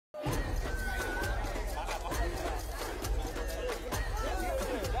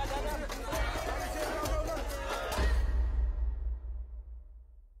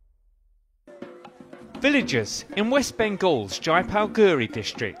Villagers in West Bengal's Jaipalguri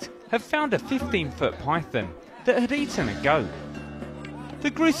district have found a 15-foot python that had eaten a goat.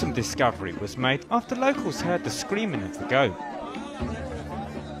 The gruesome discovery was made after locals heard the screaming of the goat.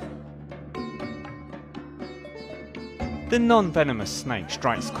 The non-venomous snake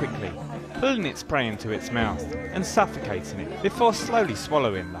strikes quickly, pulling its prey into its mouth and suffocating it before slowly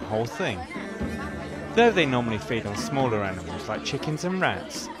swallowing the whole thing. Though they normally feed on smaller animals like chickens and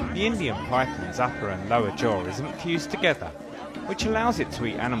rats, the Indian python's upper and lower jaw isn't fused together, which allows it to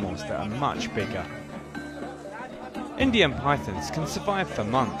eat animals that are much bigger. Indian pythons can survive for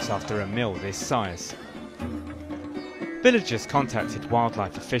months after a meal this size. Villagers contacted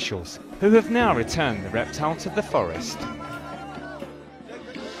wildlife officials, who have now returned the reptile to the forest.